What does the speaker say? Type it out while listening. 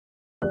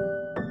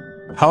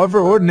However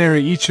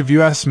ordinary each of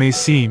us may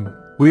seem,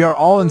 we are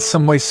all in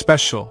some way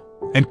special,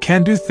 and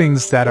can do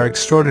things that are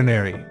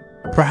extraordinary,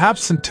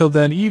 perhaps until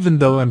then even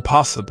though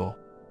impossible.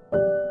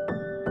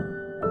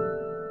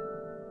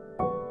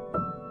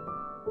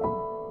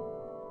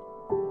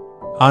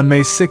 On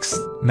May 6,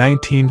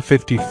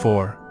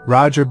 1954,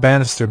 Roger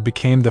Bannister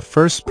became the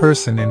first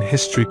person in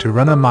history to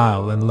run a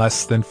mile in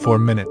less than 4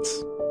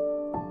 minutes.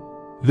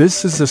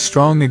 This is a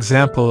strong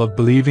example of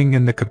believing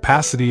in the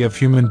capacity of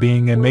human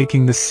being and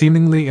making the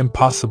seemingly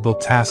impossible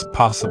task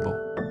possible.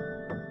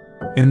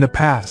 In the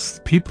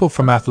past, people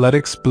from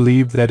athletics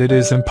believed that it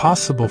is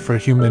impossible for a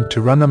human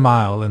to run a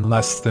mile in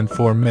less than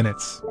 4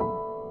 minutes.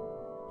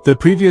 The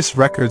previous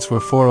records were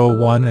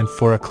 4:01 and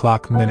 4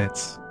 o'clock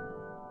minutes.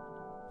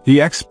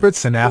 The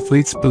experts and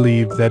athletes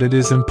believed that it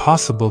is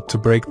impossible to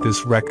break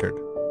this record.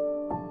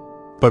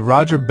 But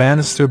Roger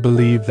Bannister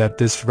believed that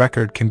this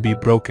record can be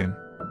broken.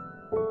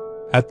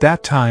 At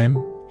that time,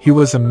 he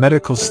was a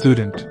medical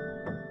student.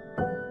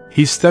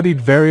 He studied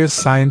various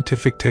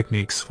scientific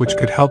techniques which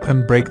could help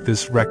him break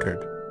this record.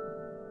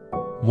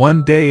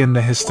 One day in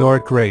the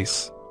historic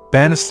race,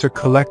 Bannister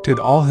collected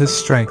all his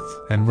strength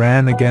and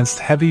ran against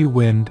heavy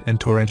wind and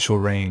torrential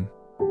rain.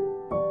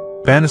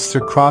 Bannister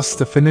crossed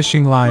the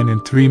finishing line in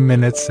 3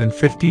 minutes and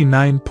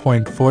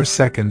 59.4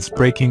 seconds,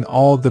 breaking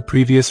all the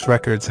previous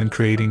records and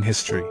creating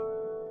history.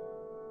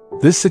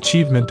 This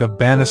achievement of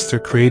Bannister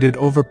created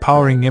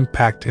overpowering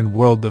impact in the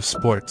world of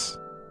sports.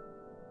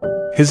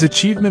 His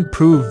achievement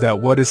proved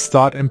that what is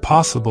thought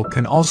impossible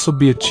can also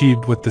be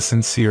achieved with the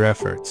sincere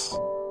efforts.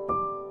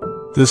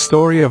 The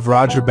story of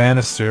Roger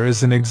Bannister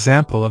is an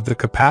example of the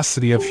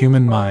capacity of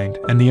human mind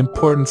and the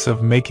importance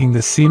of making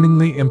the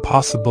seemingly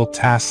impossible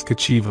task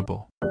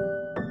achievable.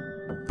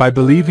 By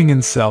believing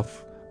in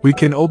self, we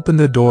can open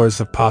the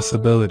doors of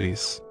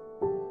possibilities.